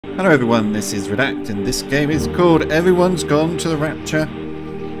Hello everyone, this is Redact and this game is called Everyone's Gone to the Rapture.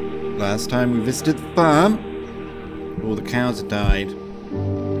 Last time we visited the farm, all the cows had died.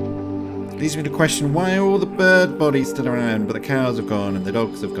 Leads me to question, why are all the bird bodies still around but the cows have gone and the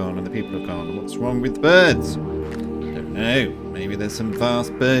dogs have gone and the people have gone? What's wrong with the birds? Don't know. Maybe there's some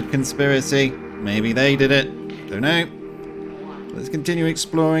vast bird conspiracy. Maybe they did it. Don't know. Let's continue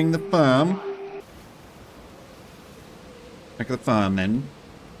exploring the farm. Back at the farm then.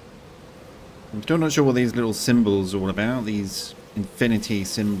 I'm still not sure what these little symbols are all about, these infinity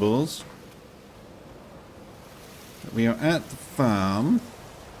symbols. But we are at the farm.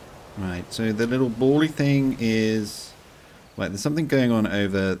 Right, so the little bally thing is... Right, there's something going on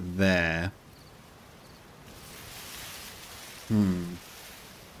over there. I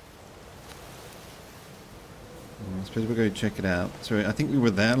suppose we'll go check it out. So I think we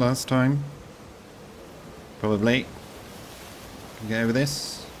were there last time. Probably. Can we get over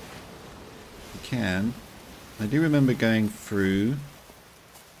this? Can. I do remember going through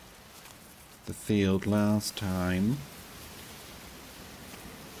the field last time.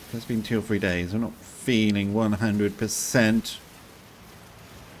 It's been 2 or 3 days. I'm not feeling 100%.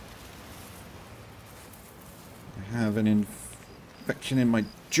 I have an infection in my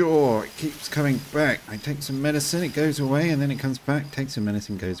jaw. It keeps coming back. I take some medicine, it goes away, and then it comes back. Take some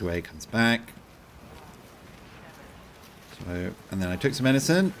medicine, goes away, comes back. So, and then I took some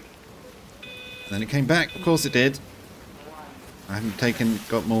medicine. Then it came back. Of course it did. I haven't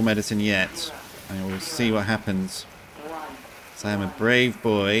got more medicine yet. I will see what happens. So I am a brave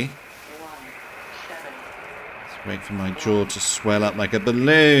boy. Let's wait for my jaw to swell up like a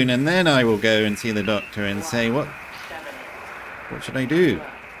balloon, and then I will go and see the doctor and say, what should I do?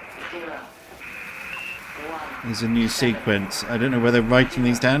 There's a new sequence. I don't know whether writing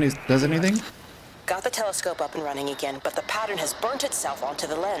these down does anything. Got the telescope up and running again, but the pattern has burnt itself onto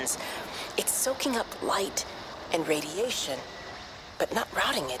the lens. It's soaking up light and radiation, but not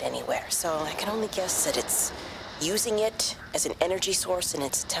routing it anywhere, so I can only guess that it's using it as an energy source in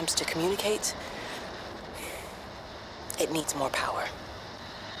its attempts to communicate. It needs more power.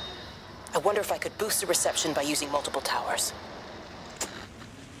 I wonder if I could boost the reception by using multiple towers.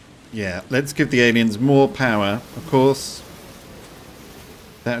 Yeah, let's give the aliens more power, of course.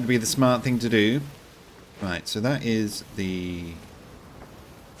 That would be the smart thing to do. Right, so that is the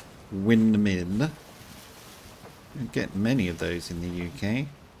windmill. You don't get many of those in the UK.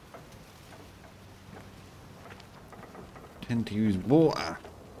 Tend to use water.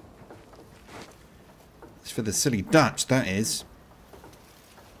 It's for the silly Dutch, that is.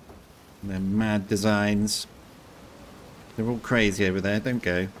 Their mad designs. They're all crazy over there, don't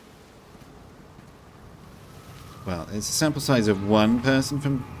go. Well, it's a sample size of 1 person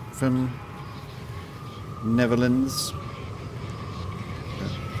from Netherlands.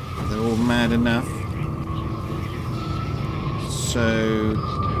 But they're all mad enough. So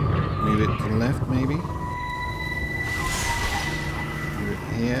move it to the left, maybe. Move it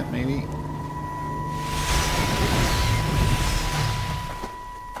here, maybe.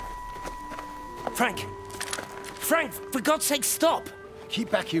 Frank! Frank, for God's sake, stop!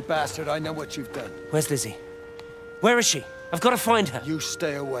 Keep back, you bastard. I know what you've done. Where's Lizzie? Where is she? I've got to find her. You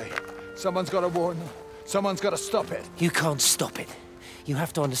stay away. Someone's got to warn them. Someone's got to stop it. You can't stop it. You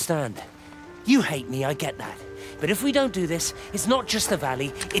have to understand. You hate me, I get that. But if we don't do this, it's not just the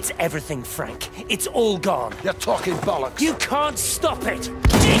valley, it's everything, Frank. It's all gone. You're talking bollocks. You can't stop it!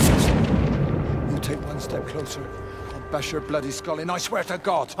 Jesus! You take 1 step closer, I'll bash your bloody skull in, I swear to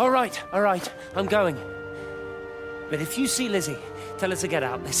God. All right, I'm going. But if you see Lizzie, tell her to get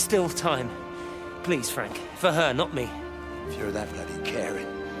out. There's still time. Please, Frank. For her, not me. If you're that bloody caring,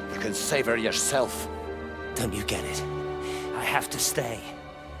 you can save her yourself. Don't you get it? I have to stay.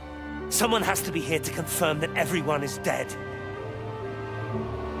 Someone has to be here to confirm that everyone is dead.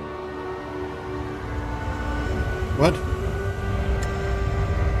 What?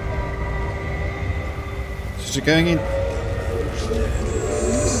 So you're going in?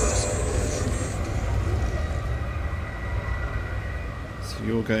 So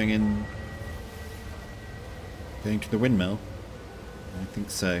you're going in... Going to the windmill? I think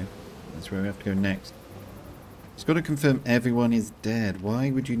so. That's where we have to go next. It's got to confirm everyone is dead. Why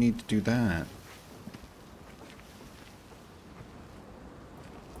would you need to do that?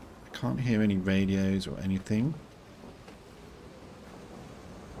 I can't hear any radios or anything.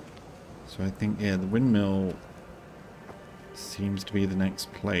 So I think, yeah, the windmill seems to be the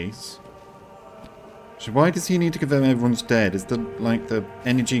next place. So why does he need to confirm everyone's dead? Is the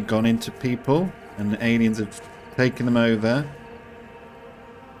energy gone into people and the aliens have taken them over?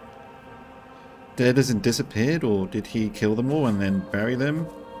 Dead as in disappeared, or did he kill them all and then bury them?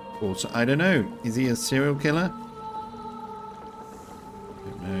 Also, I don't know. Is he a serial killer? I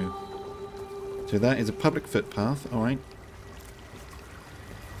don't know. So that is a public footpath. Alright.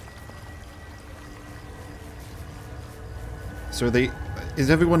 So is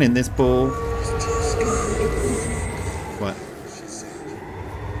everyone in this ball? What?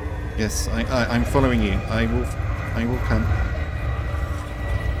 Yes, I'm following you. I will come.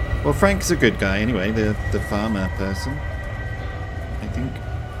 Well, Frank's a good guy anyway, the farmer person, I think.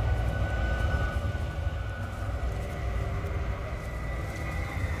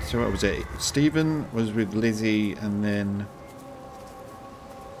 So what was it? Stephen was with Lizzie and then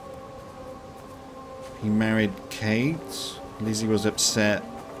he married Kate. Lizzie was upset.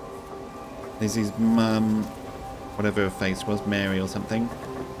 Lizzie's mum, whatever her face was, Mary or something,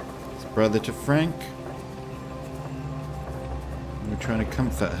 is brother to Frank. We're trying to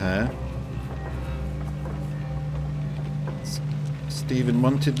comfort her. Stephen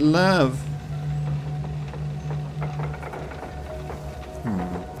wanted love.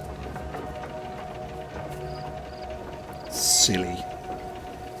 Silly.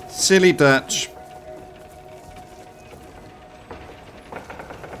 Silly Dutch.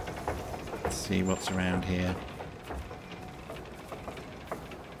 Let's see what's around here.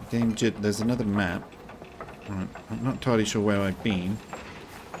 There's another map. I'm not entirely sure where I've been.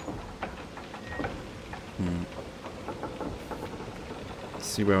 Let's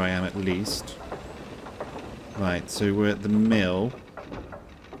see where I am at least. Right, so we're at the mill.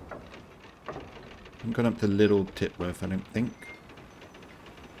 I haven't gone up to Little Titworth, I don't think.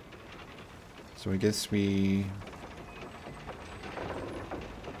 So I guess we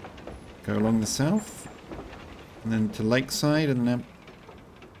go along the south and then to Lakeside, and then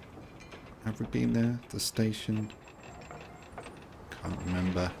have we been there? The station? Can't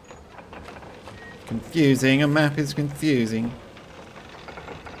remember. Confusing. A map is confusing.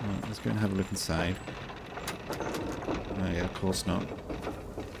 Right, let's go and have a look inside. Oh yeah, of course not.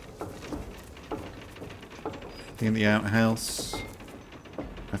 In the outhouse.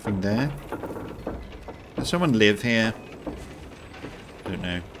 Nothing there. Does someone live here? Don't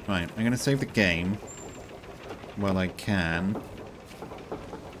know. Right, I'm going to save the game while I can.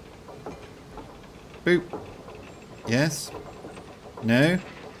 Boop. Yes? No?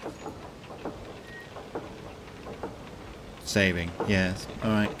 Saving. Yes.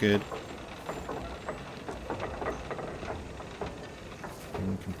 Alright, good.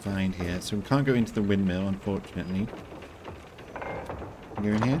 We can find here. So we can't go into the windmill, unfortunately. Can we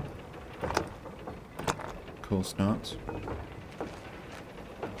go in here? Of course not.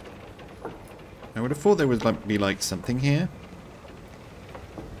 I would have thought there would be like something here.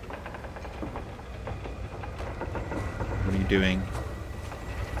 What are you doing?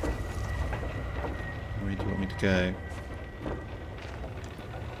 Where do you want me to go?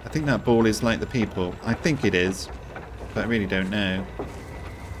 I think that ball is like the people. I think it is, but I really don't know.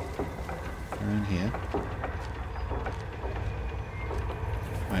 Around here.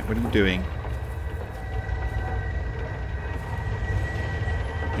 Right, what are you doing?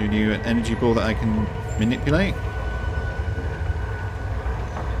 Do you an energy ball that I can manipulate?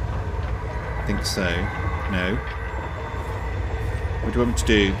 I think so. No. What do you want me to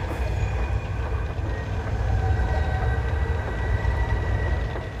do?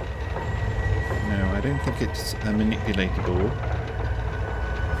 No, I don't think it's a manipulatable.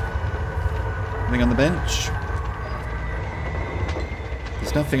 Nothing on the bench?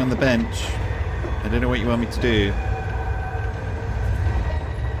 There's nothing on the bench. I don't know what you want me to do.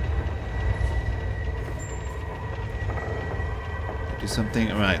 Do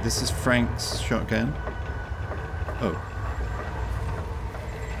something. Alright, this is Frank's shotgun. Oh.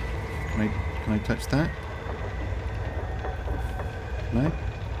 Can I touch that? No?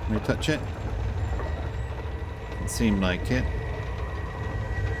 Can I touch it? Doesn't seem like it.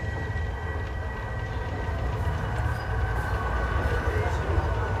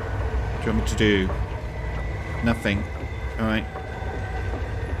 What do you want me to do? Nothing. Alright.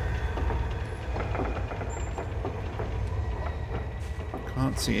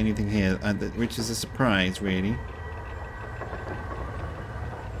 Can't see anything here, which is a surprise, really.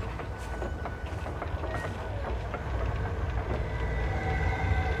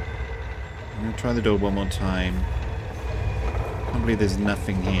 I'm going to try the door one more time. I can't believe there's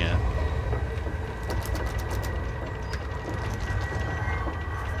nothing here.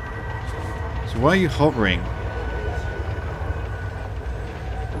 So why are you hovering?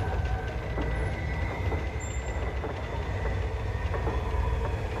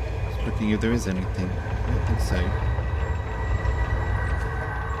 Just looking if there is anything. I don't think so.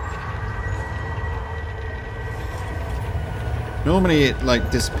 Normally it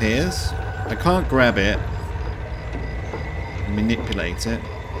like disappears. I can't grab it and manipulate it.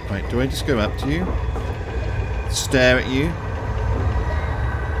 Right, do I just go up to you? Stare at you?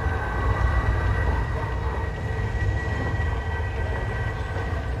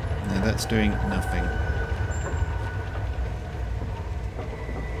 No, that's doing nothing.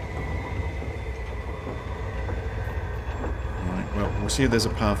 Alright, well, we'll see if there's a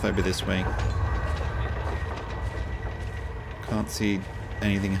path over this way. Can't see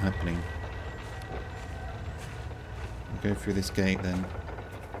anything happening. We'll go through this gate then.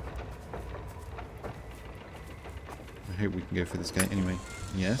 I hope we can go through this gate anyway.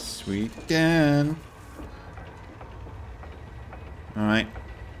 Yes, we can. Alright.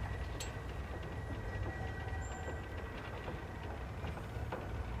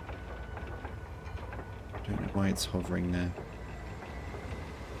 Don't know why it's hovering there.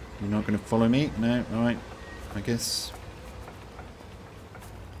 You're not going to follow me? No? Alright. I guess.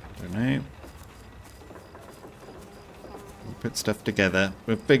 Don't know. We'll put stuff together.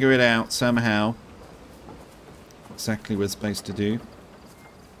 We'll figure it out somehow. Exactly what we're supposed to do.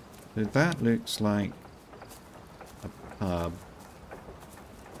 But that looks like a pub.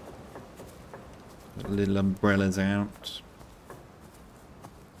 Got little umbrellas out.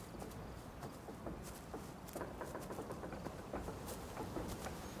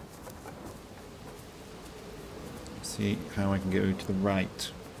 See how I can go to the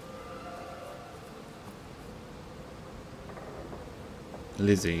right.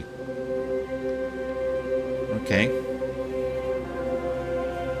 Lizzie. Okay.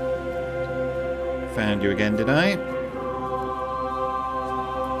 Found you again, did I?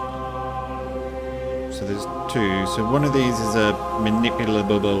 So there's two. So one of these is a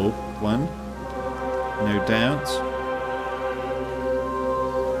manipulable one. No doubt.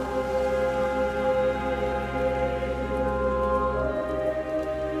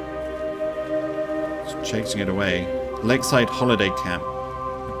 Just chasing it away. Lakeside Holiday Camp.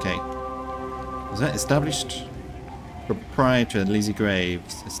 Okay. Was that established? Proprietor Lizzie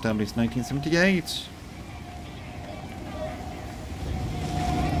Graves. Established 1978. So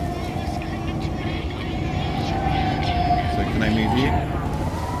can I move you?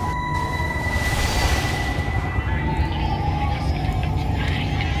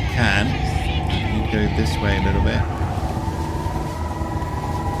 Can. You can go this way a little bit.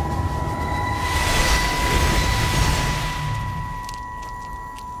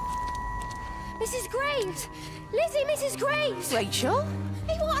 Mrs. Graves! Rachel?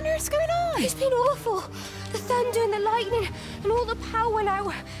 Hey, what on earth's going on? It's been awful. The thunder and the lightning and all the power went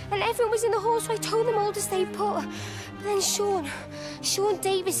out and everyone was in the hall, so I told them all to stay put. But then Sean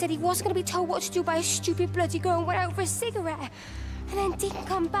Davis said he wasn't going to be told what to do by a stupid bloody girl and went out for a cigarette. And then didn't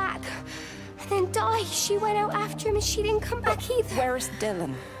come back. And then Di, she went out after him and she didn't come back either. Where's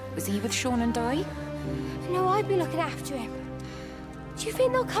Dylan? Was he with Sean and Di? No, I'd be looking after him. Do you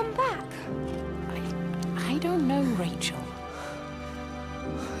think they'll come back? I don't know, Rachel.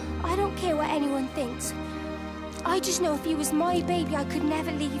 I don't care what anyone thinks. I just know if he was my baby, I could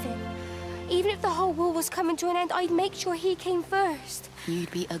never leave him. Even if the whole world was coming to an end, I'd make sure he came first.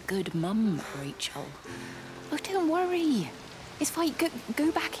 You'd be a good mum, Rachel. Oh, don't worry. It's fine.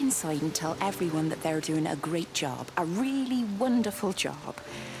 Go back inside and tell everyone that they're doing a great job. A really wonderful job.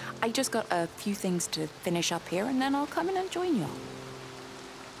 I just got a few things to finish up here, and then I'll come in and join you.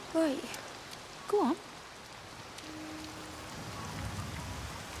 Right. Go on.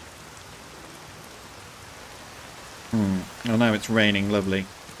 Oh no, it's raining. Lovely.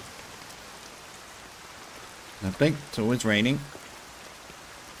 Lovely. It's always raining.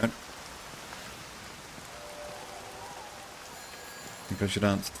 I think I should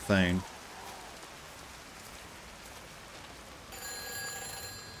answer the phone.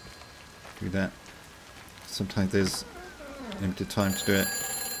 Do that. Sometimes there's limited time to do it.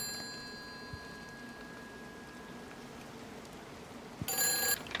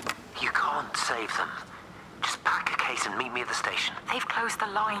 You can't save them. Just pack a case and meet me at the station. They've closed the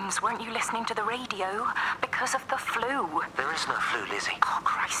lines. Weren't you listening to the radio? Because of the flu. There is no flu, Lizzie. Oh,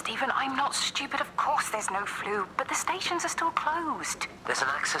 Christ, Stephen, I'm not stupid. Of course there's no flu. But the stations are still closed. There's an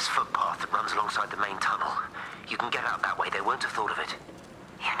access footpath that runs alongside the main tunnel. You can get out that way. They won't have thought of it.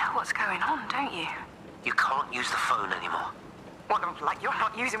 You know what's going on, don't you? You can't use the phone anymore. What, like you're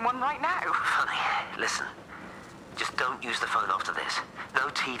not using one right now? Funny. Listen. Just don't use the phone after this. No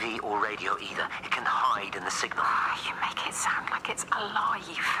TV or radio either. It can hide in the signal. You make it sound like it's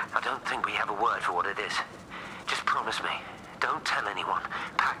alive. I don't think we have a word for what it is. Just promise me. Don't tell anyone.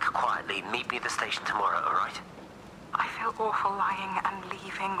 Pack quietly. Meet me at the station tomorrow, all right? I feel awful lying and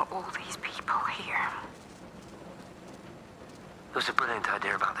leaving all these people here. It was a brilliant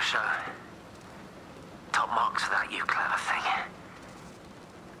idea about the show. Top marks for that, you clever thing.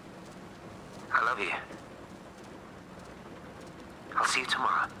 I love you. I'll see you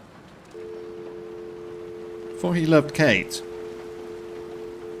tomorrow. Thought he loved Kate.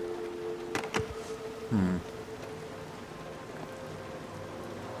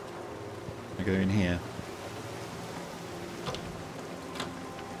 I go in here.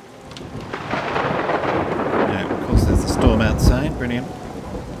 No, of course there's a storm outside. Brilliant.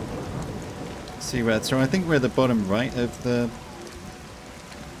 See where it's from. I think we're at the bottom right of the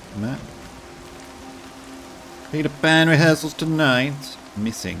map. Peter Pan rehearsals tonight.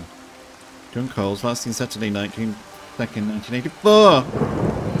 Missing. John Coles, last seen Saturday night, June 2nd, 1984.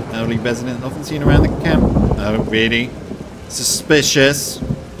 Elderly resident often seen around the camp. Oh, really? Suspicious.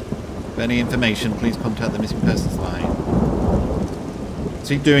 For any information, please contact the missing persons line. What's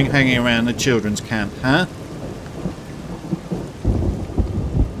he doing hanging around the children's camp, huh?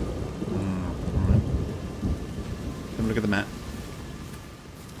 Right. Have a look at the map.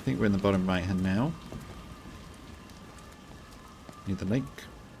 I think we're in the bottom right hand now. Near the lake.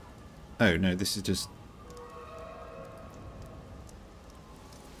 Oh, no, this is just...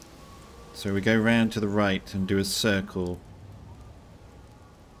 So we go round to the right and do a circle.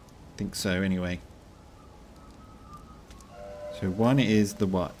 I think so, anyway. So one is the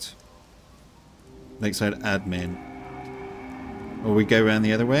what? Lakeside admin. Or we go around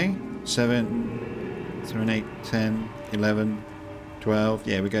the other way? 7, 8, 10, 11, 12.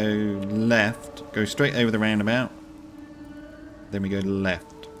 Yeah, we go left. Go straight over the roundabout. Then we go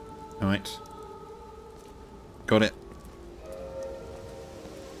left. Alright. Got it.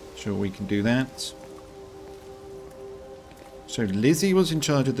 Sure we can do that. So Lizzie was in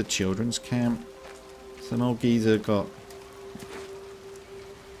charge of the children's camp. Some old geezer got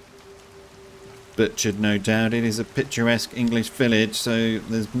butchered, no doubt. It is a picturesque English village, so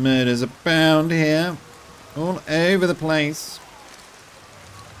there's murders abound here. All over the place.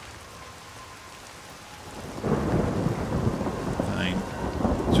 Fine.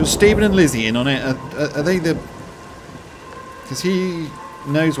 So Stephen and Lizzie in on it. Are they the... Because he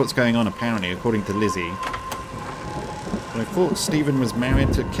knows what's going on, apparently, according to Lizzie. But I thought Stephen was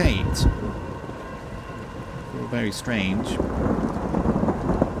married to Kate. All very strange.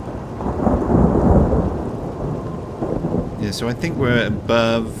 Yeah, so I think we're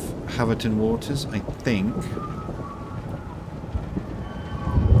above Haverton Waters, I think.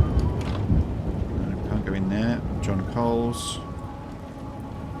 Can't go in there. John Coles.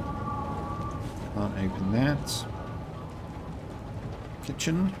 Can't open that.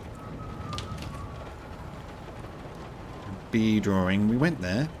 Kitchen. B drawing. We went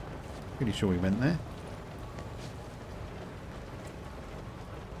there. Pretty sure we went there.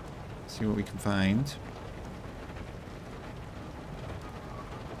 See what we can find.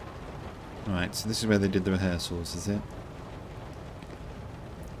 Alright, so this is where they did the rehearsals, is it?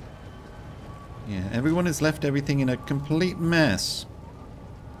 Yeah, everyone has left everything in a complete mess.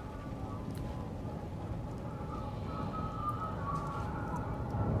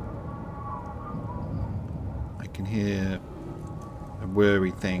 I can hear a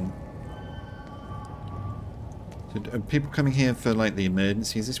worry thing. So, are people coming here for, like, the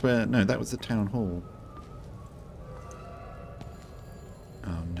emergency? Is this where... No, that was the town hall.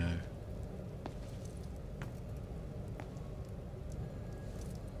 Oh, no.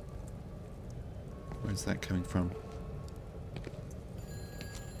 Where's that coming from?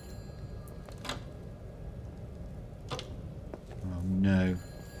 Oh, no.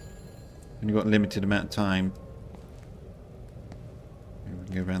 Only got a limited amount of time. Maybe we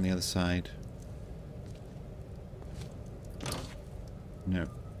can go around the other side. No.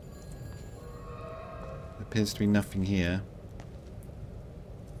 There appears to be nothing here.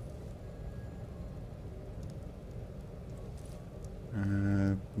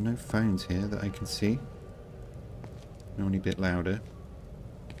 No phones here that I can see. Only a bit louder.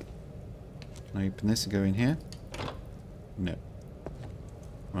 Can I open this and go in here? No.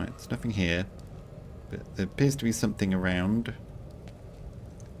 Right, there's nothing here. But there appears to be something around.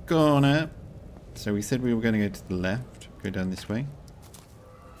 Corner! So we said we were going to go to the left. Go down this way.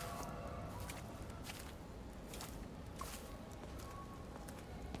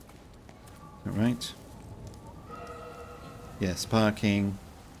 Alright. Yes, parking.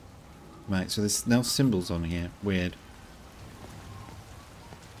 Right, so there's now symbols on here. Weird.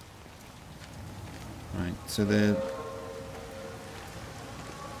 Right, so the...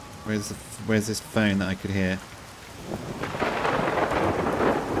 Where's this phone that I could hear?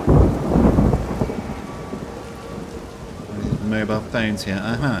 There's mobile phones here.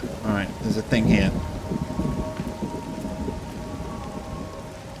 Alright, there's a thing here.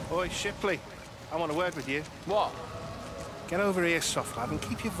 Oi, Shipley. I want a word with you. What? Get over here, soft lad, and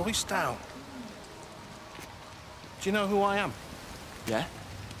keep your voice down. Do you know who I am? Yeah?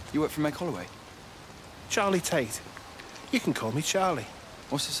 You work for Meg Holloway? Charlie Tate. You can call me Charlie.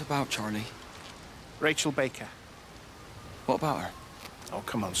 What's this about, Charlie? Rachel Baker. What about her? Oh,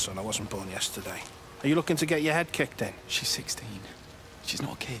 come on, son. I wasn't born yesterday. Are you looking to get your head kicked in? She's 16. She's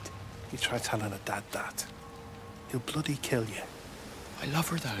not a kid. You try telling her dad that. He'll bloody kill you. I love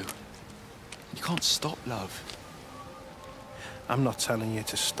her, though. You can't stop love. I'm not telling you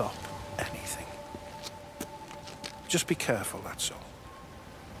to stop anything. Just be careful, that's all.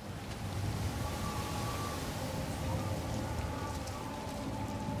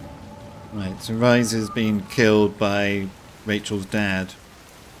 Right, so Rise is being killed by Rachel's dad.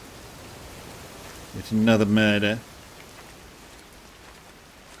 Yet another murder.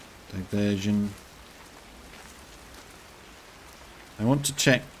 Diversion. I want to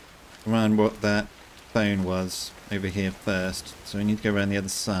check around what that phone was over here first. So we need to go around the other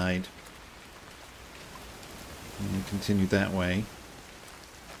side. And continue that way.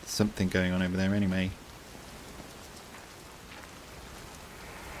 There's something going on over there anyway.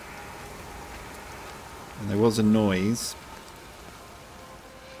 And there was a noise.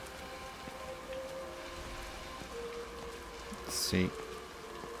 Let's see.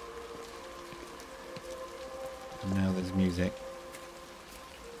 And now there's music.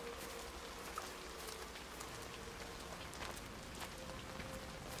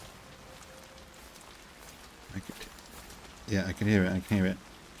 Yeah, I can hear it, I can hear it.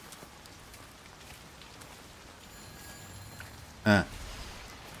 Ah.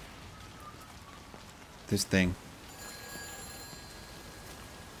 This thing.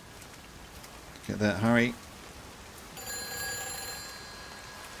 Get that, hurry.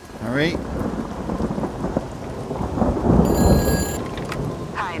 Hurry.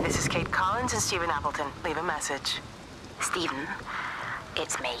 Hi, this is Kate Collins and Stephen Appleton. Leave a message. Stephen,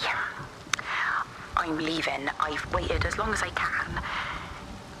 it's me. I'm leaving. I've waited as long as I can.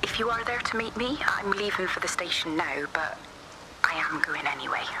 If you are there to meet me, I'm leaving for the station now, but I am going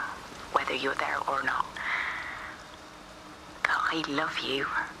anyway, whether you're there or not. But I love you.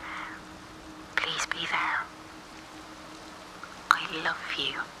 Please be there. I love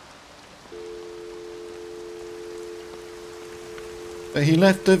you. But he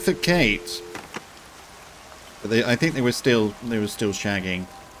left her for Kate. But I think they were still shagging.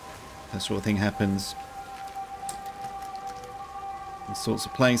 That sort of thing happens. These sorts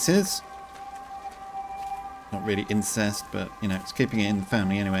of places. Not really incest, but you know, it's keeping it in the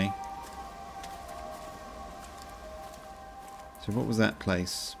family anyway. So what was that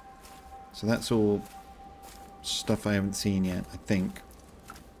place? So that's all stuff I haven't seen yet, I think.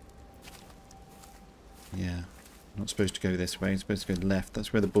 Yeah. Not supposed to go this way, it's supposed to go left.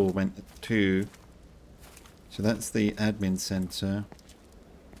 That's where the ball went to. So that's the admin center.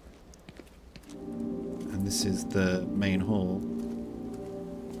 And this is the main hall.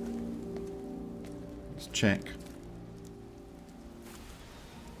 Let's check.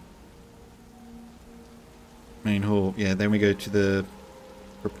 Main hall. Yeah, then we go to the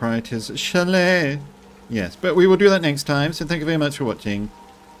proprietor's chalet. Yes, but we will do that next time. So thank you very much for watching.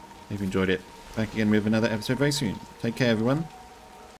 If you enjoyed it, back again with another episode very soon. Take care, everyone.